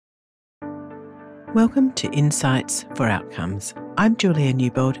Welcome to Insights for Outcomes. I'm Julia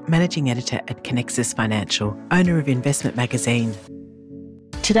Newbould, Managing Editor at Conexus Financial, owner of Investment Magazine.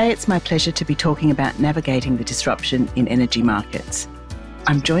 Today it's my pleasure to be talking about navigating the disruption in energy markets.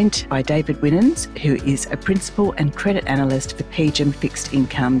 I'm joined by David Winans, who is a principal and credit analyst for PGIM Fixed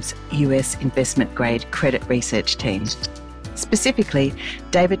Income's US investment grade credit research team. Specifically,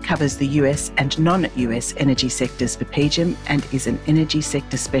 David covers the US and non-US energy sectors for PGIM and is an energy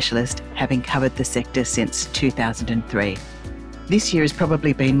sector specialist, having covered the sector since 2003. This year has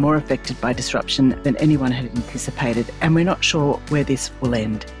probably been more affected by disruption than anyone had anticipated, and we're not sure where this will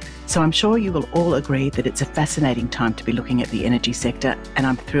end. So I'm sure you will all agree that it's a fascinating time to be looking at the energy sector, and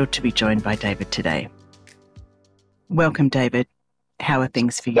I'm thrilled to be joined by David today. Welcome, David. How are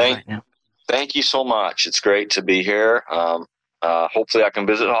things for you right now? Thank you so much. It's great to be here. Hopefully I can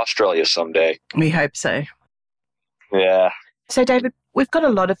visit Australia someday. We hope so. Yeah. So, David, we've got a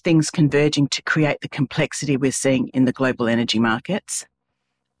lot of things converging to create the complexity we're seeing in the global energy markets.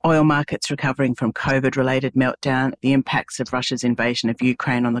 Oil markets recovering from COVID-related meltdown, the impacts of Russia's invasion of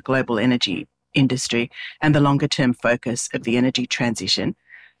Ukraine on the global energy industry, and the longer-term focus of the energy transition.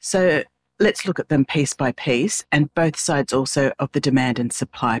 So let's look at them piece by piece, and both sides also of the demand and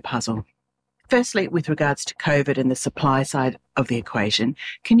supply puzzle. Firstly, with regards to COVID and the supply side of the equation,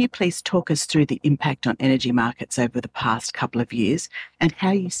 can you please talk us through the impact on energy markets over the past couple of years and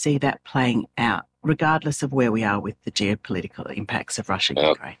how you see that playing out, regardless of where we are with the geopolitical impacts of Russia and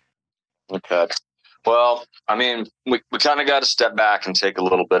Ukraine? Okay. Well, I mean, we kind of got to step back and take a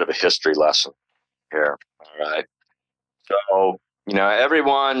little bit of a history lesson here. All right. So,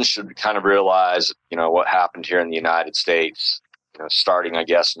 everyone should kind of realize, what happened here in the United States, starting, I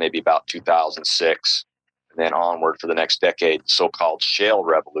guess, maybe about 2006 and then onward for the next decade, so-called shale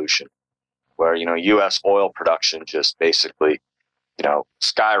revolution, where, U.S. oil production just basically,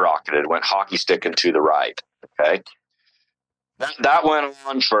 skyrocketed, went hockey sticking to the right. Okay. That went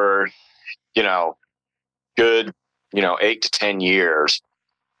on for, good, 8 to 10 years.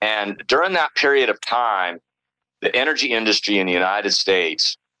 And during that period of time, the energy industry in the United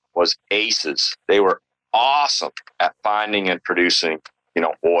States was aces. They were awesome at finding and producing,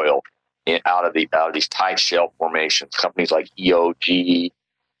 oil out of these tight shale formations. Companies like EOG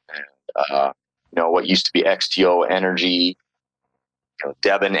and what used to be XTO Energy,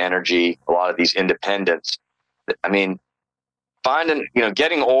 Devon Energy, a lot of these independents. I mean,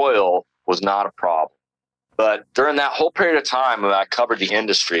 getting oil was not a problem. But during that whole period of time when I covered the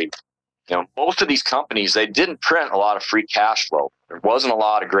industry, most of these companies, they didn't print a lot of free cash flow. There wasn't a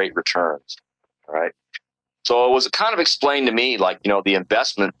lot of great returns. All right. So it was kind of explained to me, like, the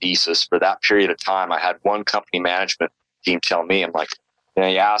investment thesis for that period of time. I had one company management team tell me, I'm like, you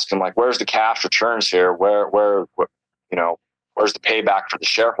ask them, like, where's the cash returns here? Where's the payback for the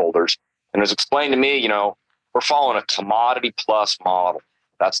shareholders? And it was explained to me, we're following a commodity plus model.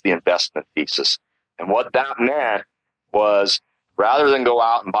 That's the investment thesis. And what that meant was, rather than go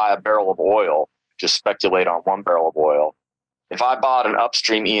out and buy a barrel of oil, just speculate on one barrel of oil, if I bought an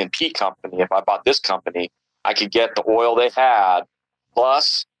upstream E&P company, if I bought this company, I could get the oil they had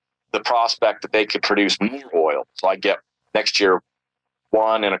plus the prospect that they could produce more oil. So I get next year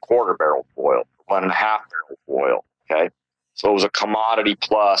 1.25 barrel of oil, 1.5 barrel of oil. Okay. So it was a commodity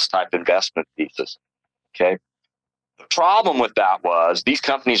plus type investment thesis. Okay. The problem with that was these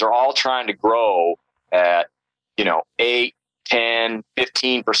companies are all trying to grow at, 8, 10,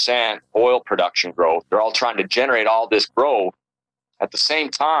 15% oil production growth. They're all trying to generate all this growth. At the same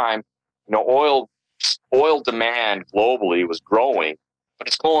time, oil demand globally was growing, but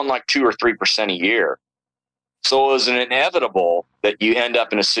it's going like 2 or 3% a year. So it was inevitable that you end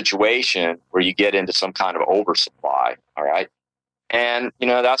up in a situation where you get into some kind of oversupply. All right. And,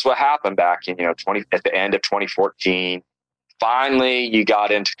 that's what happened back in, at the end of 2014. Finally, you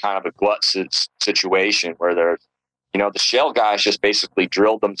got into kind of a glut situation where there's, the shale guys just basically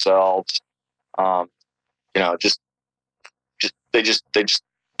drilled themselves, they just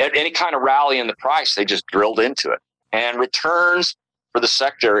at any kind of rally in the price, they just drilled into it. And returns for the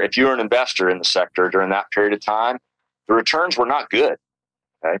sector, if you were an investor in the sector during that period of time, the returns were not good.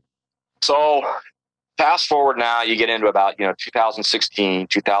 Okay. So fast forward now, you get into about, 2016,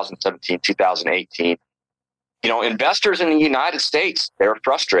 2017, 2018. Investors in the United States, they were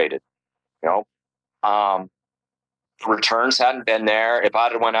frustrated. Returns hadn't been there. If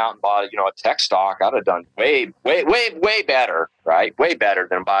I'd have went out and bought, a tech stock, I'd have done way better, right? Way better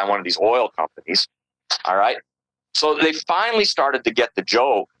than buying one of these oil companies. All right. So they finally started to get the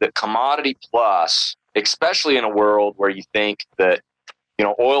joke that commodity plus, especially in a world where you think that,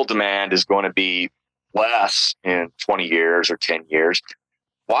 oil demand is going to be less in 20 years or 10 years.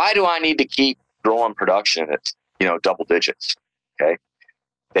 Why do I need to keep growing production at, double digits. Okay.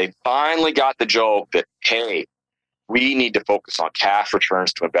 They finally got the joke that, hey, we need to focus on cash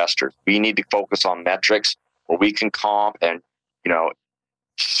returns to investors. We need to focus on metrics where we can comp and,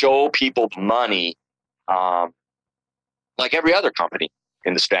 show people the money, like every other company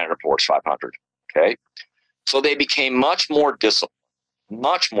in the Standard & Poor's 500. Okay. So they became much more disciplined.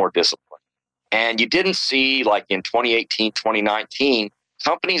 And you didn't see, like in 2018, 2019,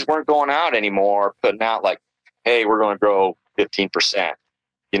 companies weren't going out anymore, putting out like, hey, we're going to grow 15%.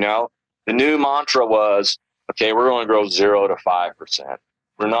 The new mantra was, okay, we're going to grow 0 to 5%.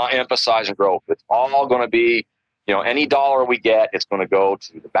 We're not emphasizing growth. It's all going to be, any dollar we get, it's going to go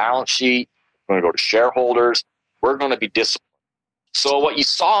to the balance sheet. It's going to go to shareholders. We're going to be disciplined. So what you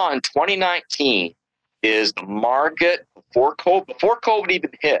saw in 2019 is the market before COVID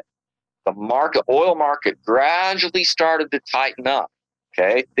even hit, the oil market gradually started to tighten up.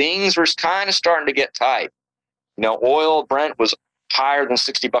 Okay. Things were kind of starting to get tight. Oil Brent was higher than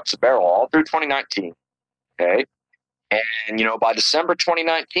 $60 a barrel all through 2019. Okay. And, by December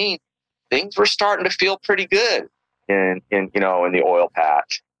 2019, things were starting to feel pretty good in the oil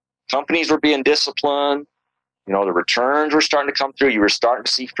patch. Companies were being disciplined. The returns were starting to come through. You were starting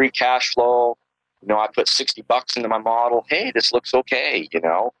to see free cash flow. I put $60 into my model. Hey, this looks okay.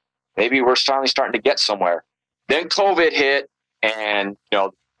 Maybe we're finally starting to get somewhere. Then COVID hit, and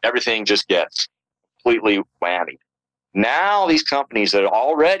everything just gets completely whammied. Now these companies that are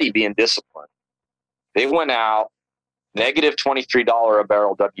already being disciplined, they went out negative $23 a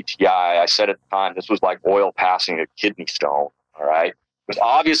barrel WTI. I said at the time this was like oil passing a kidney stone. All right, it was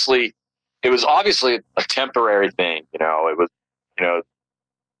obviously a temporary thing. It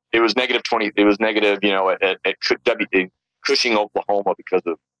was negative 20. It was negative. At Cushing, Oklahoma, because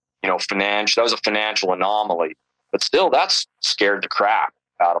of financial. That was a financial anomaly. But still, that's scared the crap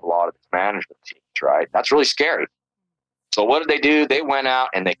out of a lot of these management teams, right? That's really scary. So what did they do? They went out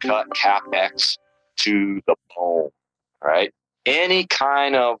and they cut CapEx to the bone, right?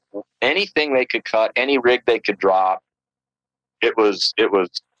 Anything they could cut, any rig they could drop, they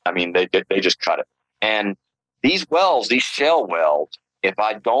just cut it. And these shale wells, if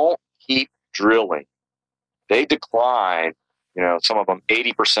I don't keep drilling, they decline, some of them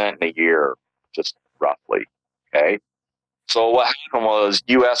 80% in a year, just roughly. Okay. So what happened was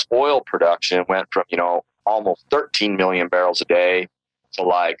U.S. oil production went from, almost 13 million barrels a day to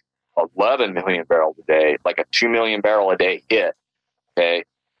like 11 million barrels a day, like a 2 million barrel a day hit. Okay.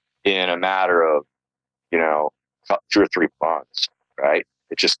 In a matter of, 2 or 3 months, right?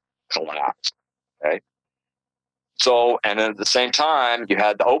 It just collapsed. Okay. So, and then at the same time, you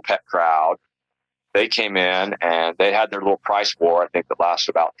had the OPEC crowd. They came in and they had their little price war, I think, that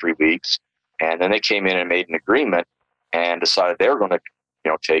lasted about 3 weeks. And then they came in and made an agreement and decided they were going to,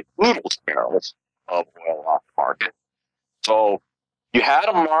 take oodles of barrels of oil off the market. So you had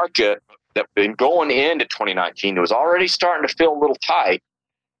a market that been going into 2019 that was already starting to feel a little tight.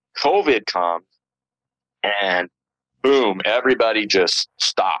 COVID comes and boom, everybody just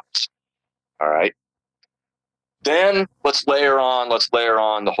stops. All right. Then let's layer on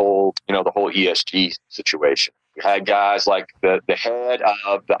the whole ESG situation. You had guys like the head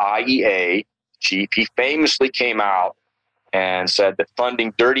of the IEA chief. He famously came out and said that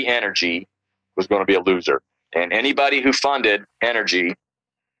funding dirty energy was going to be a loser. And anybody who funded energy,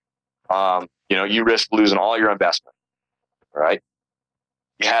 you risk losing all your investment, right?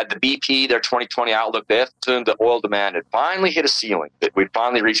 You had the BP, their 2020 outlook. They assumed that oil demand had finally hit a ceiling, that we'd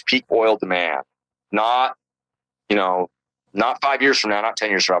finally reached peak oil demand. Not 5 years from now, not 10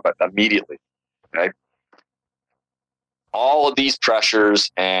 years from now, but immediately. Okay. All of these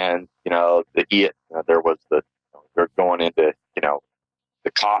pressures, and they're going into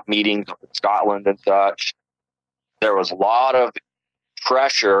the COP meetings up in Scotland and such. There was a lot of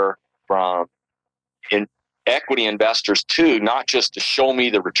pressure from equity investors too, not just to show me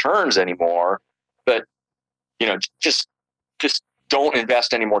the returns anymore, but just don't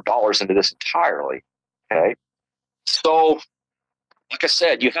invest any more dollars into this entirely. Okay. So, like I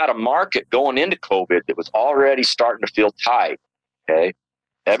said, you had a market going into COVID that was already starting to feel tight. Okay.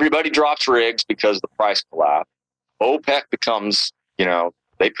 Everybody drops rigs because the price collapsed. OPEC becomes,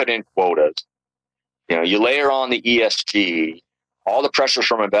 they put in quotas. You layer on the ESG, all the pressure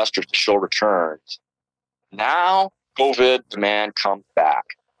from investors to show returns. Now, COVID demand comes back,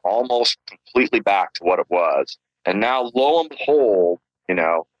 almost completely back to what it was. And now, lo and behold,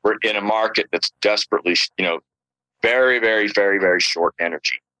 we're in a market that's desperately, very, very, very, very short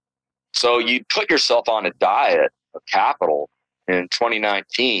energy. So you put yourself on a diet of capital in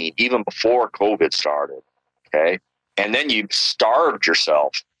 2019, even before COVID started, okay? And then you starved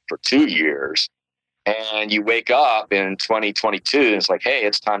yourself for 2 years. And you wake up in 2022 and it's like, hey,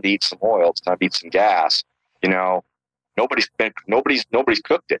 it's time to eat some oil. It's time to eat some gas. Nobody's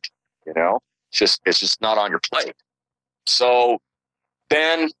cooked it. It's just not on your plate. So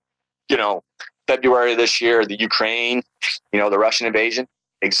then, February of this year, the Ukraine, the Russian invasion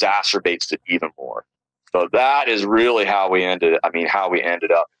exacerbates it even more. So that is really how we ended up in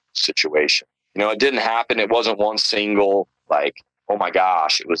the situation. It didn't happen. It wasn't one single, oh my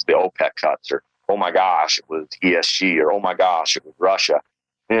gosh, it was the OPEC cuts, or oh my gosh, it was ESG, or oh my gosh, it was Russia.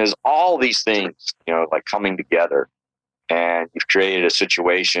 And there's all these things, coming together. And you've created a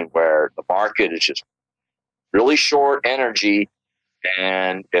situation where the market is just really short energy.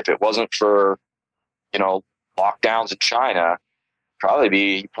 And if it wasn't for, lockdowns in China,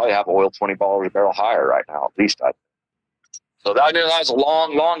 you probably have oil $20 a barrel higher right now, at least. So that's a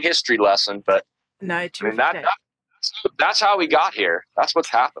long, long history lesson, but no, that's how we got here. That's what's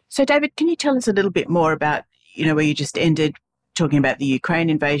happened. So, David, can you tell us a little bit more about, where you just ended talking about the Ukraine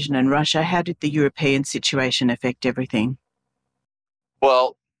invasion and Russia? How did the European situation affect everything?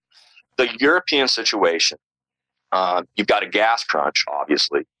 Well, the European situation, you've got a gas crunch,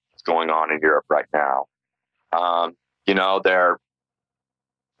 obviously, that's going on in Europe right now.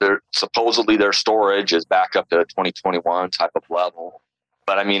 They're supposedly their storage is back up to 2021 type of level.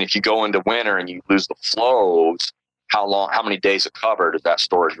 But I mean, if you go into winter and you lose the flows, how many days of cover is that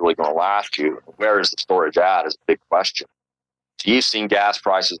storage really going to last you? Where is the storage at is a big question. So you've seen gas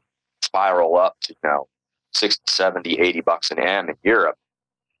prices spiral up to, 60, 70, $80 an M in Europe.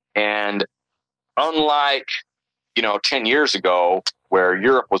 And unlike, 10 years ago, where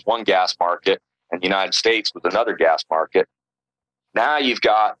Europe was one gas market and the United States was another gas market, now you've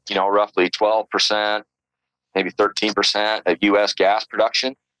got, roughly 12%, maybe 13% of U.S. gas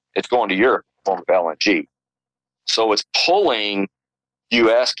production. It's going to Europe in the form of LNG. So it's pulling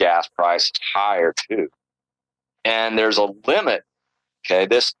U.S. gas prices higher too. And there's a limit. Okay,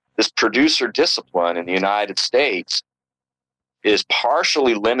 this producer discipline in the United States is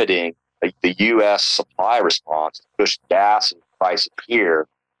partially limiting the U.S. supply response to push gas and prices here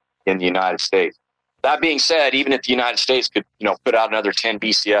in the United States. That being said, even if the United States could, put out another 10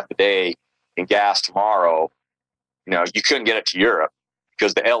 BCF a day in gas tomorrow, you couldn't get it to Europe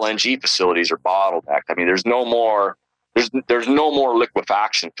because the LNG facilities are bottlenecked. I mean, there's no more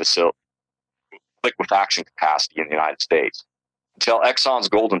liquefaction capacity in the United States until Exxon's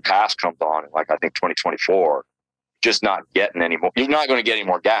Golden Pass comes on in I think 2024. Just not getting any more. You're not going to get any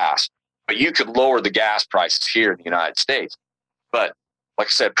more gas, but you could lower the gas prices here in the United States. But like I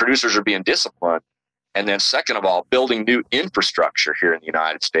said, producers are being disciplined. And then second of all, building new infrastructure here in the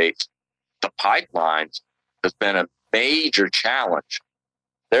United States. The pipelines has been a major challenge.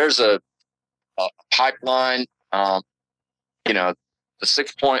 There's a pipeline, I think it's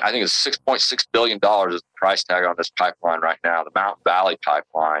 $6.6 billion is the price tag on this pipeline right now, the Mountain Valley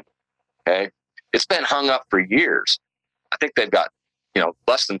Pipeline. Okay. It's been hung up for years. I think they've got,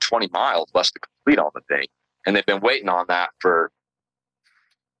 less than 20 miles left to complete on the thing. And they've been waiting on that for,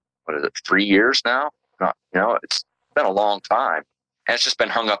 3 years now? It's been a long time. And it's just been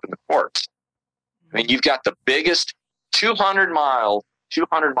hung up in the courts. I mean, you've got the biggest 200 miles to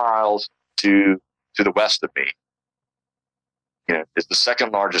the west of me. It's the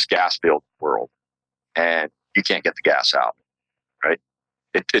second largest gas field in the world. And you can't get the gas out, right?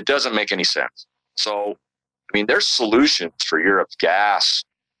 It doesn't make any sense. So, I mean, there's solutions for Europe's gas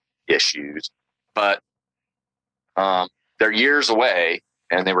issues, but they're years away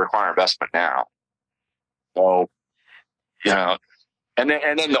and they require investment now. So, and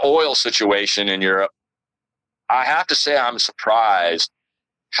then the oil situation in Europe, I have to say I'm surprised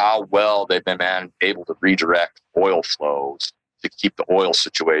how well they've been able to redirect oil flows to keep the oil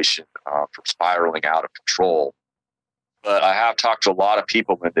situation from spiraling out of control. But I have talked to a lot of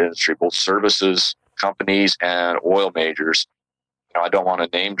people in the industry, both services companies and oil majors. I don't want to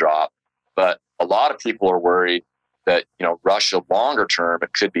name drop, but a lot of people are worried that, Russia longer term,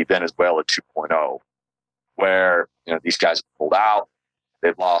 it could be Venezuela 2.0, where, these guys have pulled out.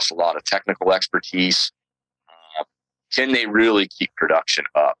 They've lost a lot of technical expertise. Can they really keep production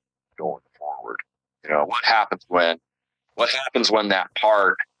up going forward? What happens when that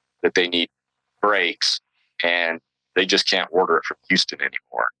part that they need breaks and they just can't order it from Houston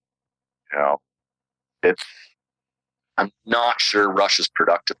anymore? I'm not sure Russia's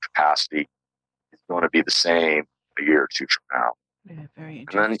productive capacity is going to be the same a year or two from now. Yeah, very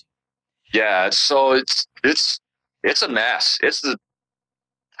interesting. So it's a mess.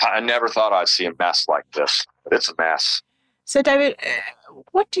 I never thought I'd see a mess like this, but it's a mess. So, David,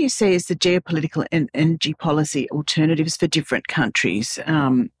 what do you see as the geopolitical and energy policy alternatives for different countries,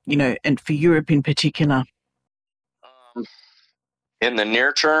 and for Europe in particular? In the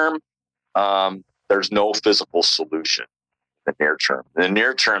near term, there's no physical solution in the near term. In the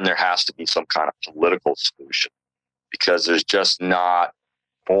near term, there has to be some kind of political solution because there's just not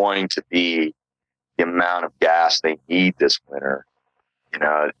going to be the amount of gas they need this winter.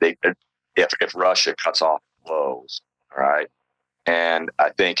 If Russia cuts off flows, all right? And I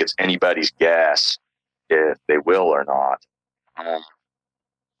think it's anybody's guess if they will or not.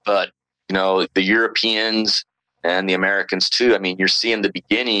 But, the Europeans and the Americans too, I mean, you're seeing the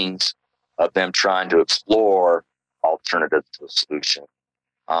beginnings of them trying to explore alternatives to a solution.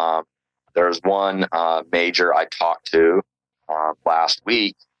 There's one major I talked to last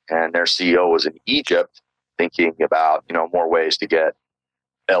week, and their CEO was in Egypt thinking about, more ways to get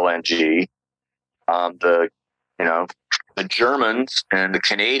LNG. The Germans and the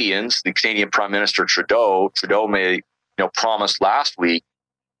Canadians, the Canadian Prime Minister Trudeau promised last week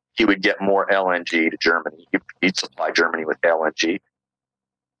he would get more LNG to Germany. He'd supply Germany with LNG,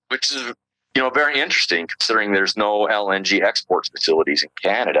 which is, very interesting considering there's no LNG export facilities in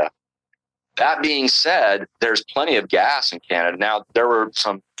Canada. That being said, there's plenty of gas in Canada. Now, there were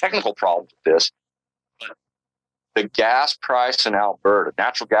some technical problems with this, but the gas price in Alberta,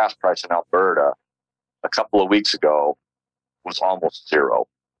 natural gas price in Alberta, a couple of weeks ago was almost zero.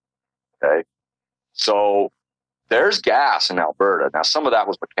 Okay. So there's gas in Alberta. Now, some of that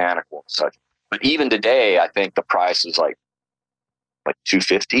was mechanical and such, but even today, I think the price is like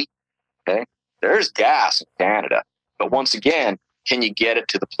 $2.50. Okay. There's gas in Canada. But once again, can you get it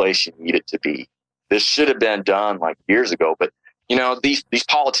to the place you need it to be? This should have been done like years ago. But, these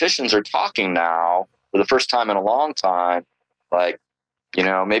politicians are talking now for the first time in a long time, like,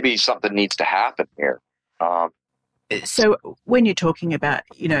 maybe something needs to happen here. So when you're talking about,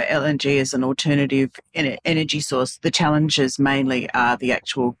 LNG as an alternative energy source, the challenges mainly are the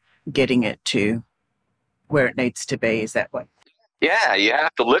actual getting it to where it needs to be. Is that what? Yeah, you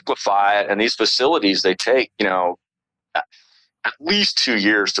have to liquefy it. And these facilities, they take, at least 2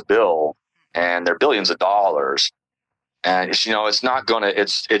 years to build, and they're billions of dollars. And it's not going to,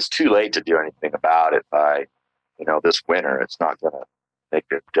 it's too late to do anything about it by, this winter. It's not going to make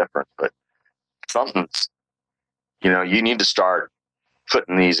a difference, but something's, you need to start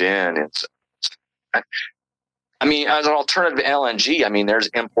putting these in. I mean, as an alternative to LNG, I mean, there's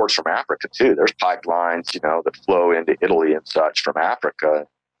imports from Africa too. There's pipelines, that flow into Italy and such from Africa.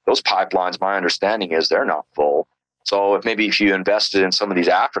 Those pipelines, my understanding is they're not full. So if you invested in some of these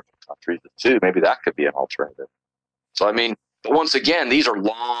African countries too, maybe that could be an alternative. So, I mean, but once again, these are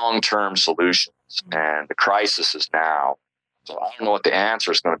long-term solutions, and the crisis is now. So I don't know what the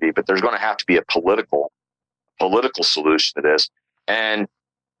answer is going to be, but there's going to have to be a political solution to this. And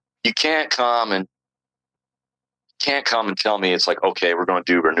you can't come and tell me it's like, okay, we're going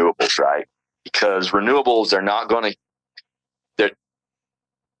to do renewables, right? Because renewables, they're not going to.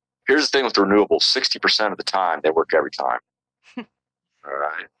 Here's the thing with renewables: 60% of the time they work every time. All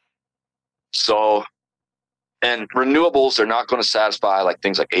right. So, and renewables are not going to satisfy like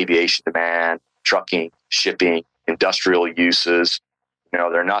things like aviation demand, trucking, shipping, industrial uses.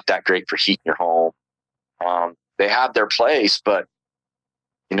 They're not that great for heating your home. They have their place, but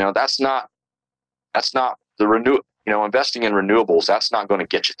that's not the investing in renewables. That's not going to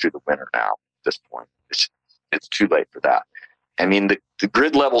get you through the winter now. At this point, it's too late for that. I mean, the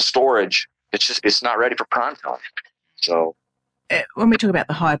grid level storage, it's not ready for prime time. So, when we talk about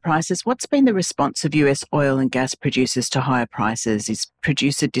the higher prices, what's been the response of US oil and gas producers to higher prices? Is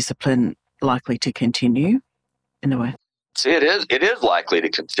producer discipline likely to continue in the way? See, it is likely to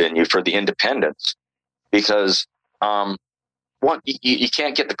continue for the independents because you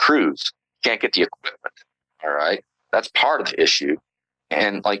can't get the crews, you can't get the equipment. All right, that's part of the issue.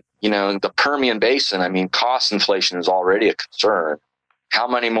 And the Permian Basin, I mean, cost inflation is already a concern. How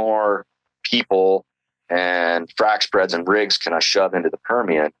many more people and frac spreads and rigs can I shove into the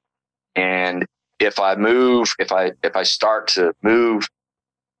Permian? And if I start to move,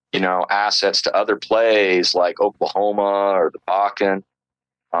 assets to other plays like Oklahoma or the Bakken,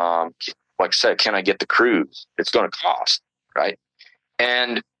 like I said, can I get the crews? It's going to cost, right?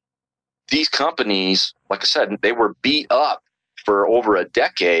 And these companies, like I said, they were beat up for over a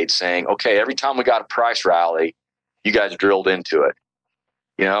decade saying, okay, every time we got a price rally, you guys drilled into it.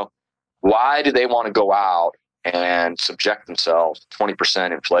 Why do they want to go out and subject themselves to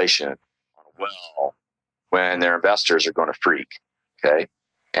 20% inflation on a well when their investors are going to freak? Okay.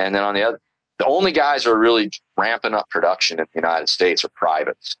 And then on the only guys who are really ramping up production in the United States are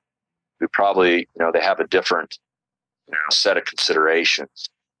privates who probably, they have a different, set of considerations.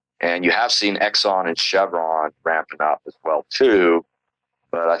 And you have seen Exxon and Chevron ramping up as well too,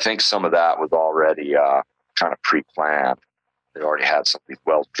 but I think some of that was already kind of pre-planned. They already had some of these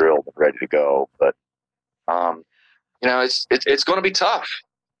wells drilled and ready to go. But it's going to be tough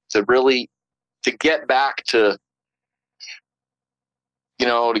to really get back to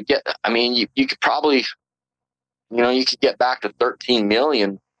you could probably you could get back to 13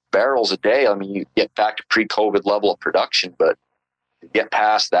 million barrels a day. I mean, you get back to pre-COVID level of production, but to get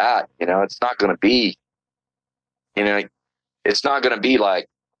past that, it's not going to be, it's not going to be like,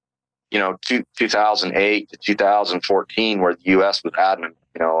 2008 to 2014, where the U.S. was adding,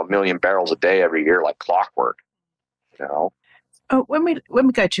 1 million barrels a day every year, like clockwork, Oh, when we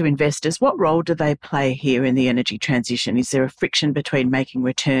go to investors, what role do they play here in the energy transition? Is there a friction between making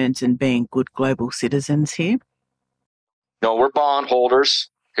returns and being good global citizens here? No, we're bond holders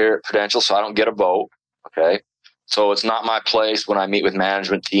here at Prudential, so I don't get a vote. Okay. So it's not my place when I meet with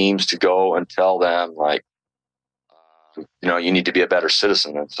management teams to go and tell them, like, you need to be a better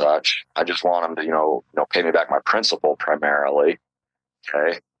citizen and such. I just want them to, pay me back my principal primarily.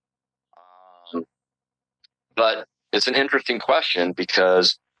 Okay. But it's an interesting question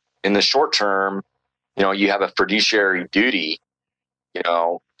because in the short term, you have a fiduciary duty,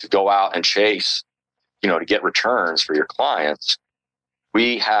 to go out and chase, to get returns for your clients.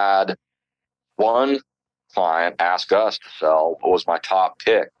 We had one client ask us to sell what was my top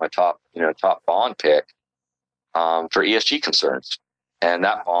bond pick for ESG concerns. And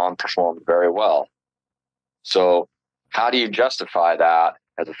that bond performed very well. So how do you justify that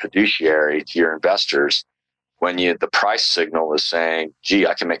as a fiduciary to your investors when the price signal is saying, gee,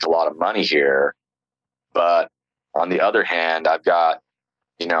 I can make a lot of money here, but on the other hand, I've got,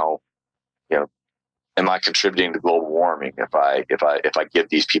 am I contributing to global warming if I give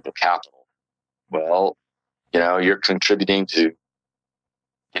these people capital? Well, you're contributing to,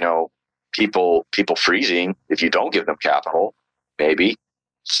 people freezing if you don't give them capital, maybe.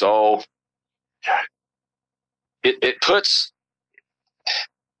 So it puts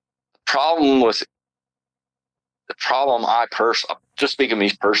just speaking of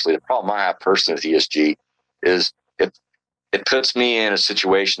me personally, the problem I have personally with ESG is it puts me in a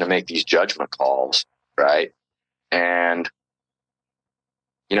situation to make these judgment calls, right? And,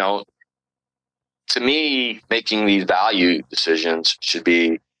 to me, making these value decisions should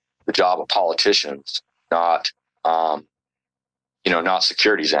be the job of politicians, not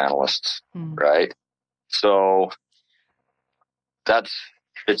securities analysts, right? So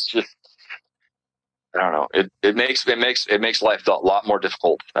it's just, I don't know. It makes life a lot more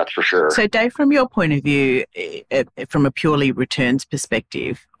difficult. That's for sure. So, Dave, from your point of view, from a purely returns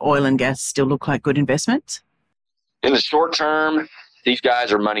perspective, oil and gas still look like good investments? In the short term, these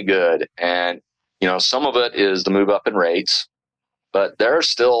guys are money good, and some of it is the move up in rates, but there are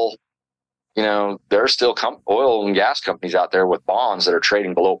still oil and gas companies out there with bonds that are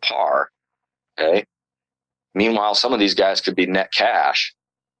trading below par. Okay. Meanwhile, some of these guys could be net cash.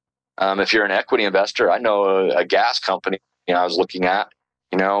 If you're an equity investor, I know a gas company, I was looking at,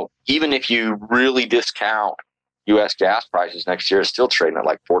 even if you really discount U.S. gas prices next year, it's still trading at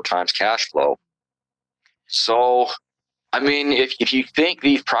like 4 times cash flow. So, I mean, if you think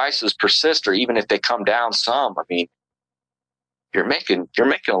these prices persist, or even if they come down some, I mean, you're making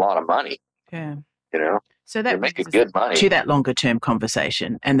a lot of money. Yeah. So that makes good money. To that longer term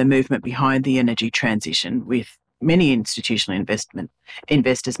conversation and the movement behind the energy transition, with many institutional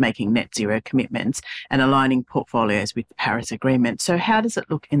investors making net zero commitments and aligning portfolios with the Paris Agreement. So how does it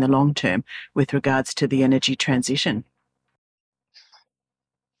look in the long term with regards to the energy transition?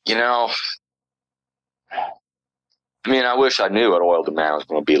 I wish I knew what oil demand was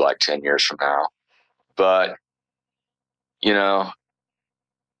going to be like 10 years from now. But,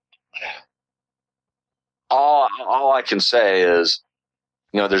 all I can say is,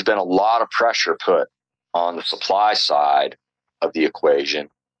 there's been a lot of pressure put on the supply side of the equation.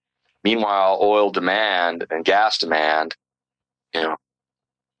 Meanwhile, oil demand and gas demand, it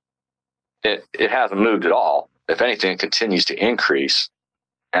hasn't moved at all. If anything, it continues to increase.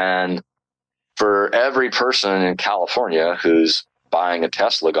 And for every person in California who's buying a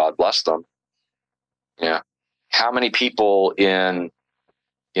Tesla, God bless them, how many people in,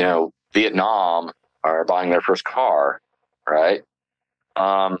 Vietnam are buying their first car, right?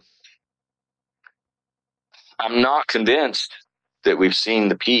 I'm not convinced that we've seen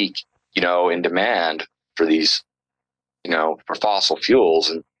the peak, in demand for these, for fossil fuels.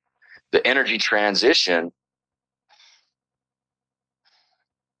 And the energy transition,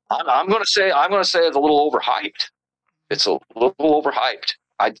 I'm going to say it's a little overhyped. It's a little overhyped.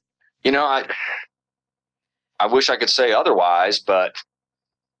 I I wish I could say otherwise, but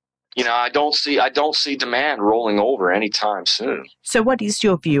I don't see demand rolling over anytime soon. So what is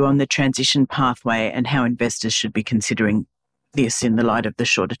your view on the transition pathway and how investors should be considering this in the light of the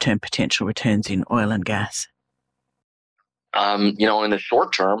shorter term potential returns in oil and gas? In the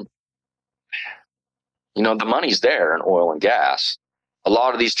short term, the money's there in oil and gas. A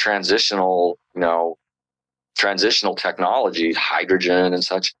lot of these transitional technologies, hydrogen and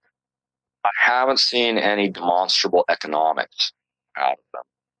such, I haven't seen any demonstrable economics out of them.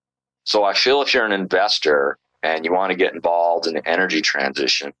 So I feel if you're an investor and you want to get involved in the energy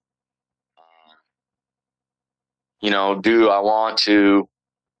transition, do I want to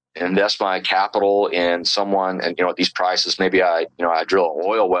invest my capital in someone, and at these prices, maybe I drill an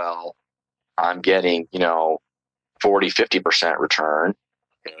oil well, I'm getting 40-50% return.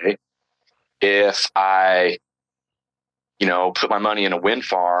 Okay. If I put my money in a wind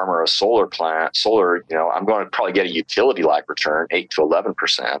farm or a solar plant, I'm going to probably get a utility-like return, 8 to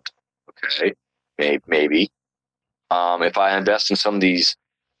 11%. Okay, maybe. If I invest in some of these,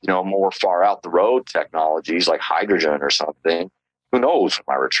 more far out the road technologies like hydrogen or something, who knows what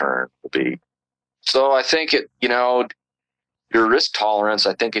my return will be? So I think your risk tolerance,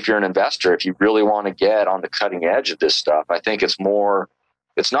 I think if you're an investor, if you really want to get on the cutting edge of this stuff, I think it's not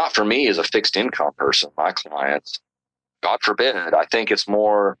for me as a fixed income person, my clients. God forbid. I think it's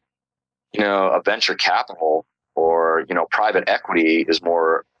more, a venture capital or, private equity is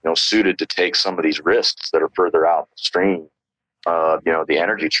more, suited to take some of these risks that are further out the stream of, the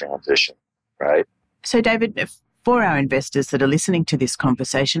energy transition, right? So, David, for our investors that are listening to this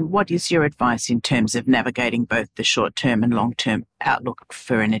conversation, what is your advice in terms of navigating both the short-term and long-term outlook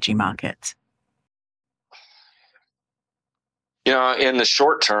for energy markets? In the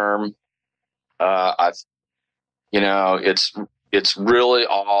short term, it's really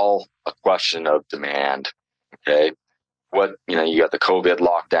all a question of demand. Okay. You got the COVID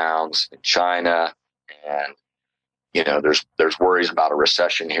lockdowns in China, and, there's worries about a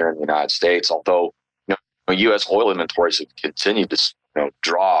recession here in the United States, although, U.S. oil inventories have continued to,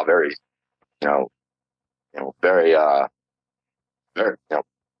 draw very, very,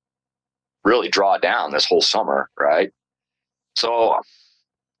 really draw down this whole summer. Right. So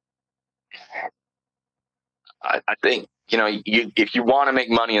I think, if you want to make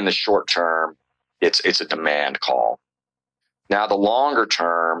money in the short term, it's a demand call. Now, the longer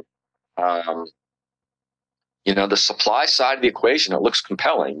term, the supply side of the equation, it looks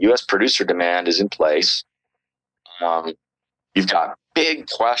compelling. U.S. producer demand is in place. You've got big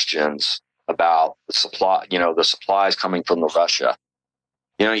questions about the supply, the supplies coming from Russia.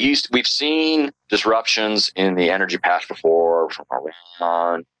 We've seen disruptions in the energy patch before from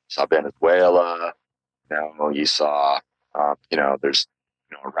Iran, saw Venezuela. You saw, there's,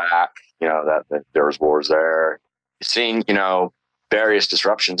 Iraq, that there was wars there. You've seen, various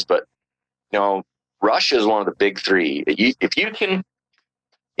disruptions, but, Russia is one of the big three. If you can,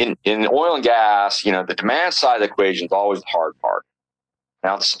 in oil and gas, the demand side of the equation is always the hard part.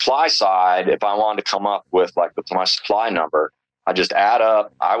 Now, the supply side, if I wanted to come up with my supply number, I would just add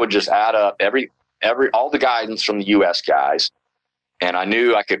up all the guidance from the U.S. guys, and I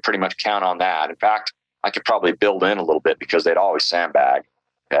knew I could pretty much count on that. In fact, I could probably build in a little bit because they'd always sandbag.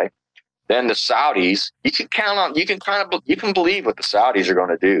 Okay. Then the Saudis, you can believe what the Saudis are going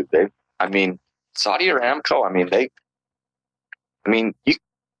to do. Saudi Aramco, you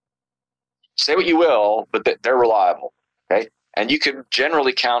say what you will, but they're reliable. Okay. And you can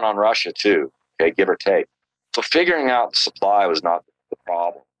generally count on Russia too. Okay. Give or take. So figuring out the supply was not the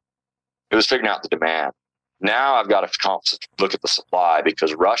problem. It was figuring out the demand. Now I've got to look at the supply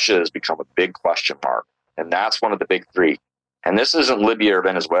because Russia has become a big question mark. And that's one of the big three. And this isn't Libya or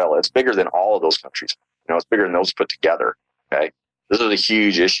Venezuela. It's bigger than all of those countries. It's bigger than those put together. Okay. This is a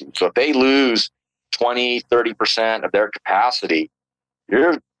huge issue. So if they lose 20-30% of their capacity,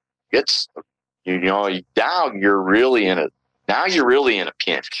 now you're really in a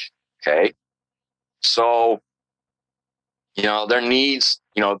pinch. Okay. So, there needs,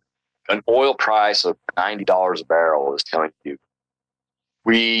 an oil price of $90 a barrel is telling you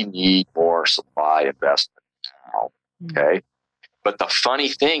we need more supply investment now. Okay. But the funny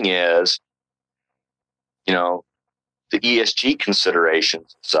thing is, the ESG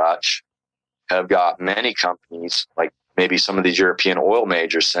considerations and such have got many companies, like maybe some of these European oil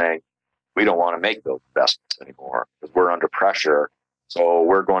majors, saying, we don't want to make those investments anymore because we're under pressure. So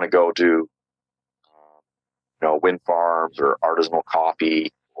we're going to go do, wind farms or artisanal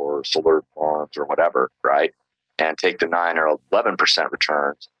coffee or solar farms or whatever, right? And take the 9 or 11%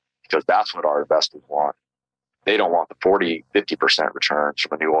 returns because that's what our investors want. They don't want the 40-50% returns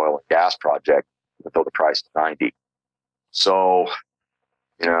from a new oil and gas project though the price is 90. So,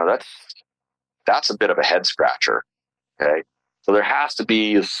 that's a bit of a head scratcher. Okay. So there has to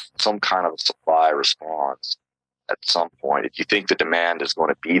be some kind of supply response at some point if you think the demand is going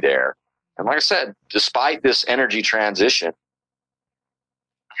to be there. And like I said, despite this energy transition,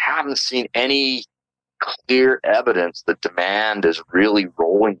 I haven't seen any clear evidence that demand is really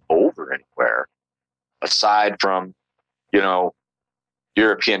rolling over anywhere, aside from,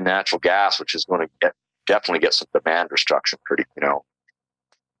 European natural gas, which is going to definitely get some demand destruction pretty,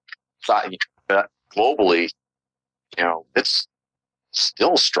 globally, it's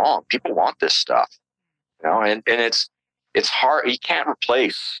still strong. People want this stuff, and it's hard. You can't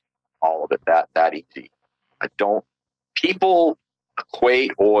replace all of it that easy. People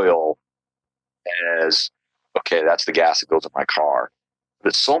equate oil as, okay, that's the gas that goes in my car. But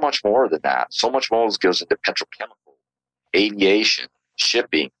it's so much more than that. So much more goes into petrochemical, aviation,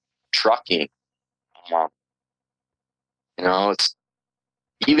 shipping, trucking. It's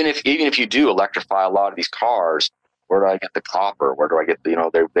even if you do electrify a lot of these cars, where do I get the copper? Where do I get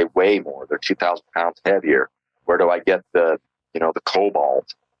they weigh more. They're 2,000 pounds heavier. Where do I get the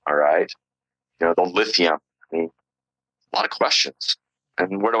cobalt? All right. The lithium. I mean, a lot of questions.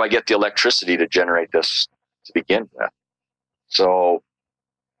 And where do I get the electricity to generate this to begin with? So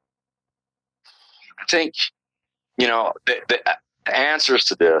I think, the answers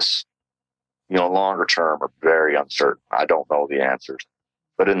to this, longer term are very uncertain. I don't know the answers.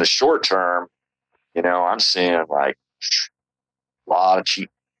 But in the short term, I'm seeing like a lot of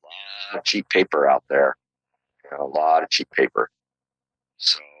cheap paper out there, a lot of cheap paper.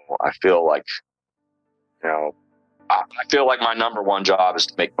 So I feel like, my number one job is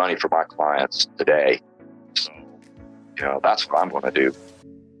to make money for my clients today. So, that's what I'm going to do.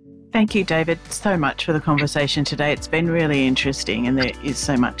 Thank you, David, so much for the conversation today. It's been really interesting, and there is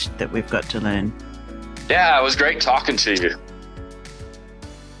so much that we've got to learn. Yeah, it was great talking to you.